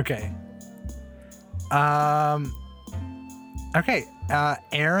 Okay. Okay.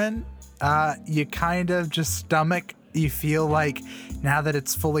 Aaron, you kind of just stomach. You feel like now that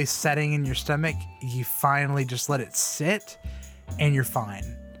it's fully setting in your stomach, you finally just let it sit, and you're fine.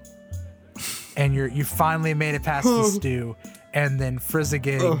 And you finally made it past the stew. And then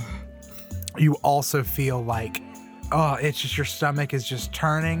Frizzigig, you also feel like, it's just your stomach is just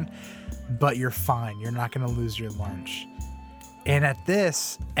turning, but you're fine. You're not going to lose your lunch. And at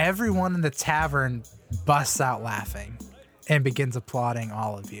this, everyone in the tavern busts out laughing and begins applauding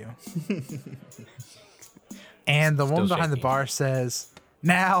all of you. And the woman behind the bar says,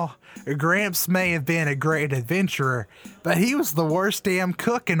 "Now, Gramps may have been a great adventurer, but he was the worst damn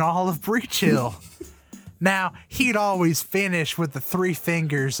cook in all of Breachill. Now, he'd always finish with the 3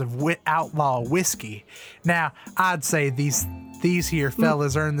 fingers of outlaw whiskey. Now, I'd say these here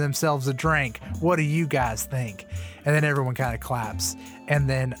fellas earned themselves a drink. What do you guys think?" And then everyone kind of claps. And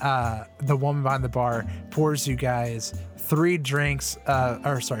then the woman behind the bar pours you guys 4 drinks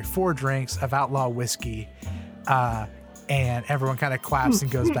of outlaw whiskey. And everyone kind of claps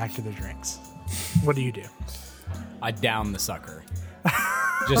and goes back to their drinks. What do you do? I down the sucker.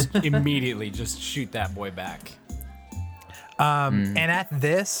 Just immediately, just shoot that boy back. And at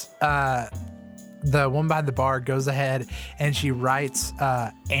this, the woman behind the bar goes ahead and she writes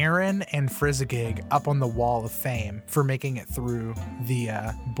Aaron and Frizzigig up on the wall of fame for making it through the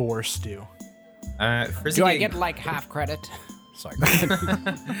boar stew. Do I get like half credit? Sorry.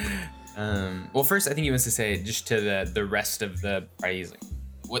 Well, first, I think he wants to say just to the rest of the party. He's like,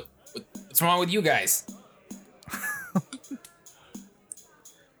 what's wrong with you guys?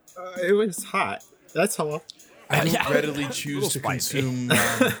 It was hot. That's all. I don't readily choose to consume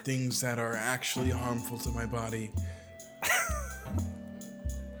things that are actually harmful to my body.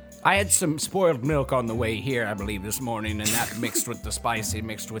 I had some spoiled milk on the way here, I believe, this morning, and that mixed with the spicy,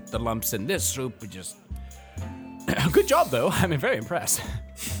 mixed with the lumps in this soup. Just good job, though. I'm very impressed.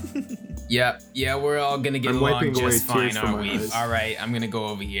 Yeah, we're all gonna get along just fine, aren't we? Eyes. All right, I'm gonna go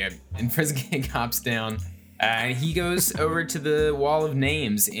over here. And Frizzigig hops down, and he goes over to the wall of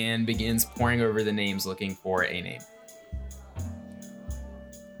names and begins poring over the names, looking for a name.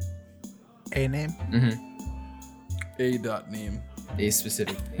 A name? Mm-hmm. Name. A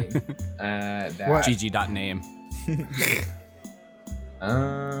specific name. What? GG.name.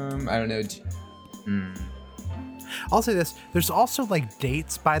 I don't know. I'll say this. There's also like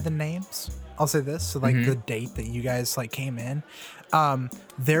dates by the names. I'll say this. So like the date that you guys like came in.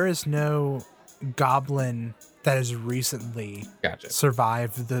 There is no goblin that has recently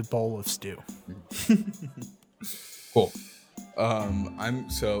survived the bowl of stew. Cool.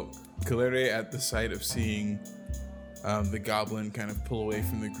 Kalere, at the sight of seeing the goblin kind of pull away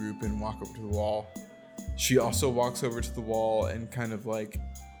from the group and walk over to the wall, she also walks over to the wall and kind of like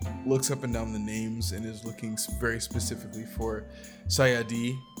looks up and down the names and is looking very specifically for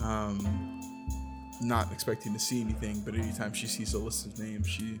Sayadi. Not expecting to see anything, but anytime she sees a list of names,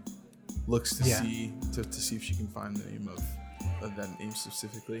 she looks to see if she can find the name of that name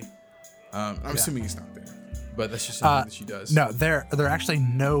specifically. I'm assuming it's not there, but that's just something that she does. No, there are actually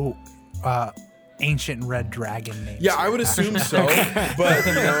no ancient red dragon names. Yeah, I would assume so, but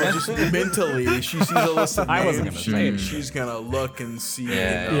just mentally, she sees a list of names. I wasn't gonna say it. She's gonna look and see,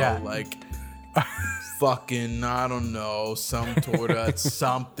 like fucking, I don't know, some torta,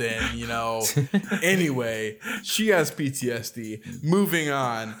 something, Anyway, she has PTSD. Moving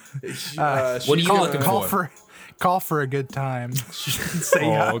on. What are you looking for? Call for a good time. Say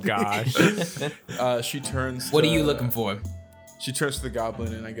gosh. She turns. What are you looking for? She turns to the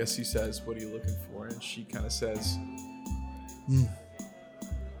goblin, and I guess he says, "What are you looking for?" And she kind of says,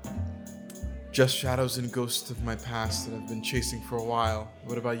 "Just shadows and ghosts of my past that I've been chasing for a while.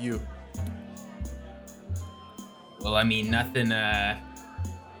 What about you?" Well, I mean, nothing that,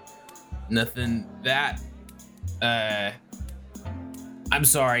 I'm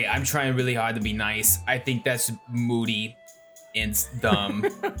sorry, I'm trying really hard to be nice. I think that's moody and dumb.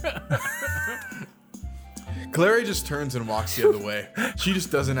 Clary just turns and walks the other way. She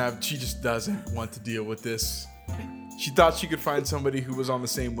just doesn't want to deal with this. She thought she could find somebody who was on the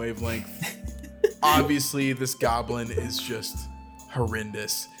same wavelength. Obviously, this goblin is just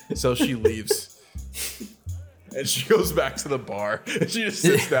horrendous. So she leaves. And she goes back to the bar. And she just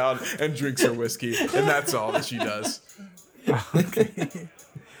sits down and drinks her whiskey. And that's all that she does.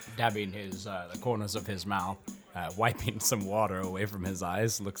 Dabbing the corners of his mouth, wiping some water away from his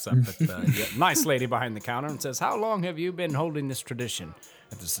eyes, looks up at the nice lady behind the counter and says, "How long have you been holding this tradition?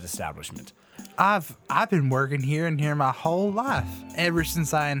 at this establishment? I've been working here and here my whole life, ever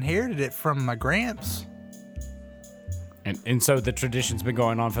since I inherited it from my gramps. And so the tradition's been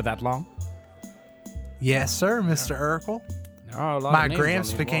going on for that long? Yes, sir, Mr. Urkel. Oh, a lot My of names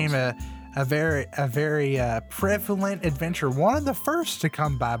gramps on these became walls. a very prevalent adventurer, one of the first to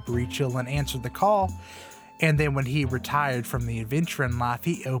come by Breachill and answer the call. And then when he retired from the adventuring life,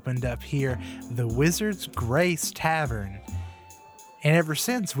 he opened up here the Wizard's Grace Tavern. And ever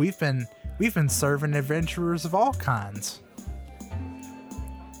since, we've been serving adventurers of all kinds.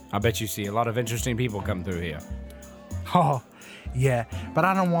 I bet you see a lot of interesting people come through here. Oh, yeah, but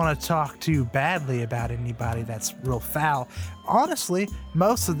I don't want to talk too badly about anybody that's real foul. Honestly,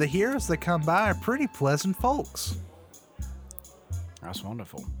 most of the heroes that come by are pretty pleasant folks. That's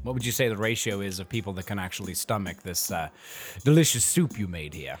wonderful. What would you say the ratio is of people that can actually stomach this delicious soup you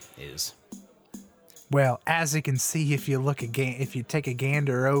made here is? Well, as you can see, if you take a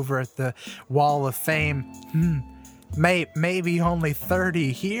gander over at the Wall of Fame, maybe only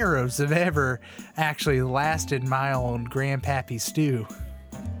 30 heroes have ever actually lasted my own Grandpappy stew.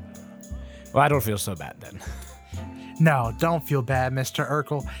 Well, I don't feel so bad then. No, don't feel bad, Mr.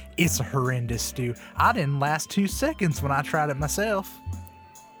 Urkel. It's a horrendous stew. I didn't last 2 seconds when I tried it myself.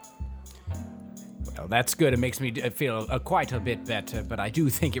 Well, that's good. It makes me feel quite a bit better, but I do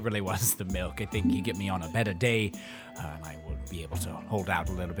think it really was the milk. I think you get me on a better day, and I will be able to hold out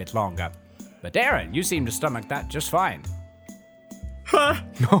a little bit longer. But Darren, you seem to stomach that just fine. Huh?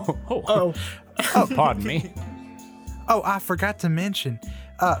 Oh, pardon me. Oh, I forgot to mention,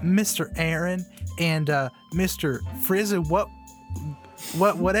 Mr. Aaron and Mr. Frizzy,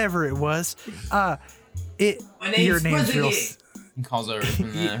 whatever it was. My name's your name's real. He calls over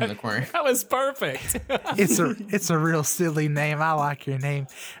from the corner. That was perfect. It's a real silly name. I like your name.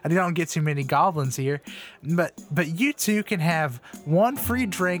 I don't get too many goblins here, but you two can have one free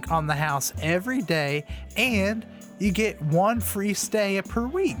drink on the house every day, and you get one free stay per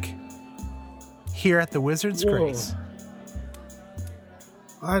week here at the Wizard's Whoa. Grace.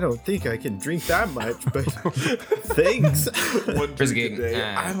 I don't think I can drink that much, but thanks. One Frizzy drink a day.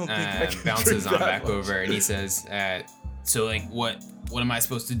 I don't think I can bounces drink on that back much. over and he says, so like what am I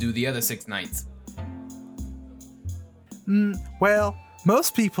supposed to do the other 6 nights? Well,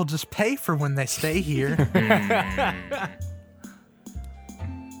 most people just pay for when they stay here.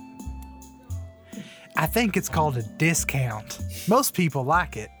 I think it's called a discount. Most people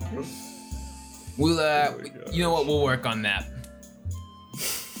like it. We'll you know what, we'll work on that.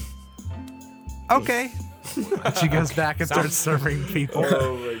 Okay. She goes back and starts serving people.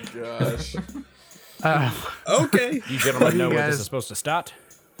 Oh my gosh. Okay. You gentlemen know where guys- this is supposed to start?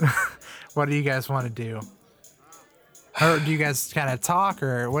 What do you guys want to do? Or do you guys kind of talk,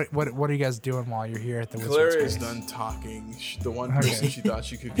 or what are you guys doing while you're here at the Wizard's Clara Grace? is done talking. The one person she thought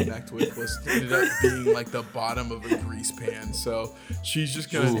she could connect with ended up being like the bottom of a grease pan. So she's just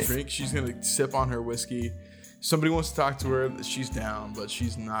gonna drink. She's gonna sip on her whiskey. Somebody wants to talk to her, she's down, but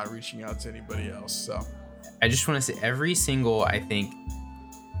she's not reaching out to anybody else. So I just want to say every single, I think,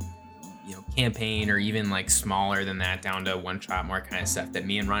 campaign or even like smaller than that down to one shot more kind of stuff that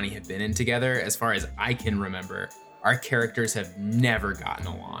me and Ronnie have been in together, as far as I can remember, our characters have never gotten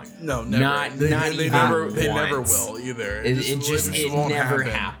along. no, never. They even never once. will either. It won't never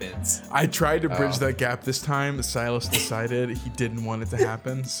happen. happens. I tried to bridge that gap this time. Silas decided he didn't want it to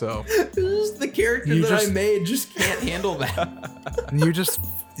happen. So The character You that just- I made just can't handle that.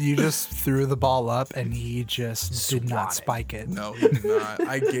 You just threw the ball up, and he just did not spike it. no, he did not.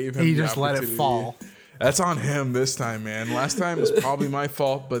 I gave him. He the just let it opportunity. fall. That's on him this time, man. Last time was probably my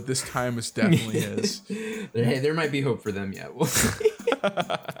fault, but this time it's definitely his. Hey, there might be hope for them yet. We'll see.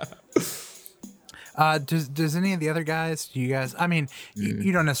 Does any of the other guys? Do you guys? I mean,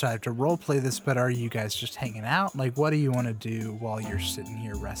 you don't necessarily have to role play this, but are you guys just hanging out? Like, what do you want to do while you're sitting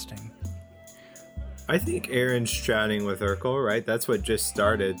here resting? I think Aaron's chatting with Urkel, right? That's what just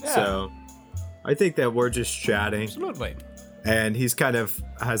started. So I think that we're just chatting. Absolutely. And he's kind of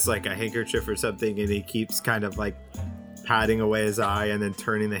has like a handkerchief or something, and he keeps kind of like patting away his eye and then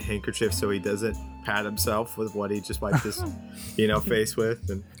turning the handkerchief so he doesn't pat himself with what he just wiped his, face with.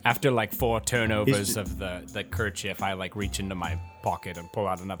 And After like 4 turnovers of the kerchief, I like reach into my pocket and pull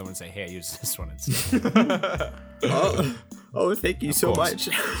out another one and say, "Hey, use this one instead." oh, thank you so course.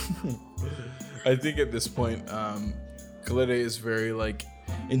 much. I think at this point, Kalede is very like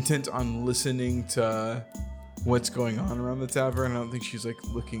intent on listening to what's going on around the tavern. I don't think she's like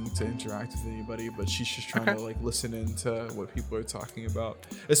looking to interact with anybody, but she's just trying to like listen into what people are talking about,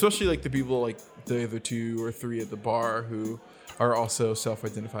 especially like the people like the other 2 or 3 at the bar who are also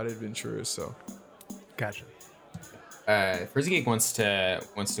self-identified adventurers. So Gotcha. Frizzigig wants to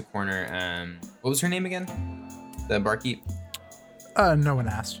corner. What was her name again? The barkeep. No one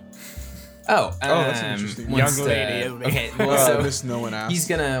asked. Oh, that's an interesting young lady. Okay, well, so Miss No One Asked. he's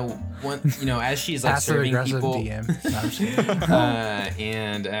gonna want, as she's like serving Passive-aggressive people, DM. No, I'm just kidding.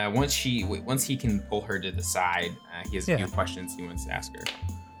 and once he can pull her to the side, he has a few questions he wants to ask her.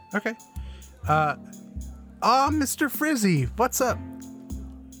 Okay. Mr. Frizzy, what's up?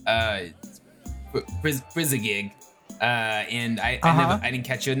 Frizzigig, and I didn't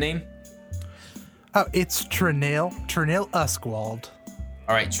catch your name. Oh, it's Trinil Uskwald.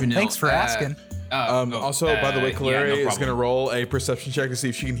 All right, Trinil. Thanks for asking. Also, by the way, Calere is problem. going to roll a perception check to see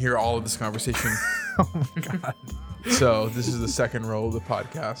if she can hear all of this conversation. Oh my god. So this is the second roll of the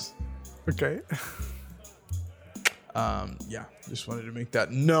podcast. Okay. Yeah, just wanted to make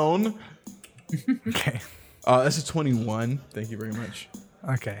that known. Okay. That's a 21. Thank you very much.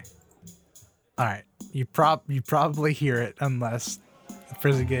 Okay. All right. You probably hear it unless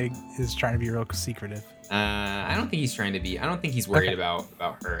Frizzigig is trying to be real secretive. I don't think he's trying to be. I don't think he's worried about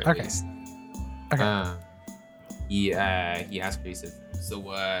her. At least. Okay. He asked her. He said, "So,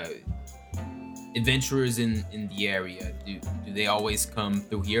 adventurers in the area, do they always come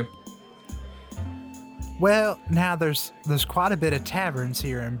through here?" Well, now there's quite a bit of taverns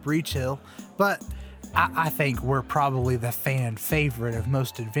here in Breachill, but I think we're probably the fan favorite of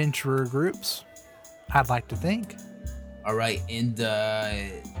most adventurer groups. I'd like to think. All right, and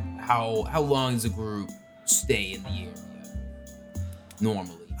how long does a group stay in the area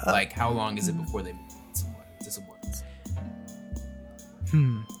normally? Like, how long is it before they move to somewhere else?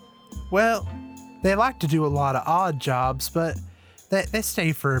 Well, they like to do a lot of odd jobs, but they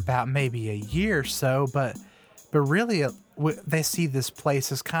stay for about maybe a year or so. But really, they see this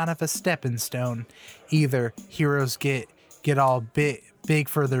place as kind of a stepping stone. Either heroes get all big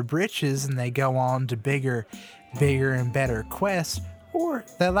for their britches and they go on to bigger and better quests, or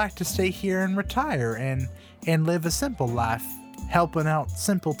they like to stay here and retire and live a simple life, helping out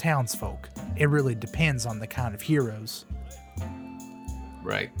simple townsfolk. It really depends on the kind of heroes.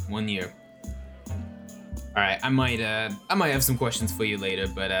 Right, 1 year. All right, I might have some questions for you later,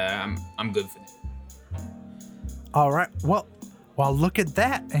 but I'm good for now. All right. Well, look at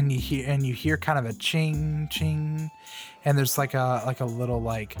that, and you hear kind of a ching ching, and there's like a little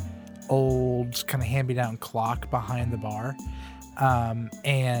like old kind of hand-me-down clock behind the bar,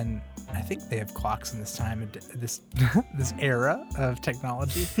 and I think they have clocks in this time, this era of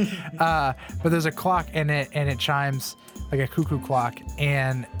technology. But there's a clock, and it chimes like a cuckoo clock,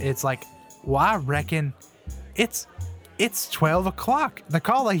 and it's like, well, I reckon it's 12 o'clock. The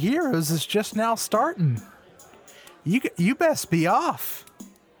Call of Heroes is just now starting. You best be off.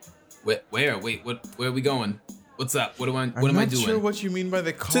 Where? Wait, what? Where are we going? What's up? What am I doing? I'm not sure what you mean by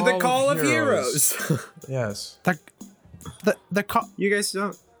the Call To the Call of Heroes. Yes. The call. You guys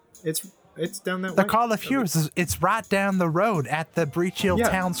don't. It's down that way. The Call of Heroes it's right down the road at the Breachill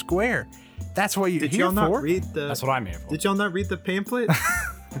Town Square. That's what you're Did here y'all not for. read the? That's what I'm here for. Did y'all not read the pamphlet?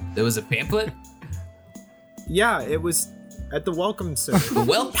 There was a pamphlet? Yeah, it was at the welcome center.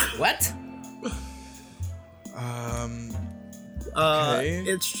 Well, what? Okay.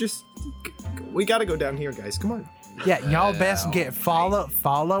 It's just we gotta go down here, guys. Come on. Yeah, y'all best get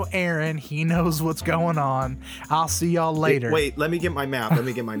follow Aaron. He knows what's going on. I'll see y'all later. Wait, let me get my map.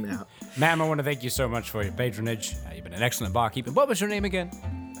 Ma'am, I want to thank you so much for your patronage. You've been an excellent barkeeper. What was your name again?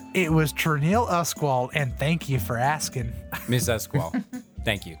 It was Trinil Uskwald, and thank you for asking. Miss Esqual.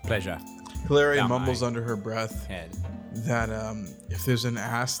 Thank you. Pleasure. Hilary Down mumbles my under her breath Head. that if there's an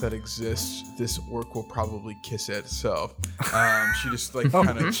ass that exists, this orc will probably kiss it. So she just like kind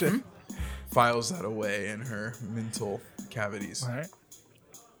of files that away in her mental cavities.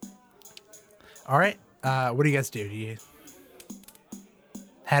 All right. What do you guys do? Do you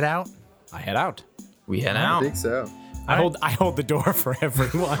head out? I head out. We head I out. think so. I hold the door for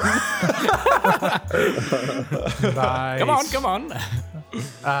everyone. Nice. Come on.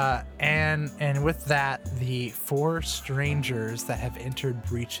 And with that, the 4 strangers that have entered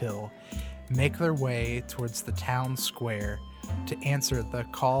Breachill make their way towards the town square to answer the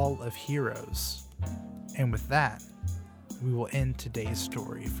Call of Heroes. And with that, we will end today's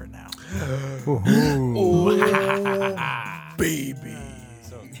story for now. Ooh.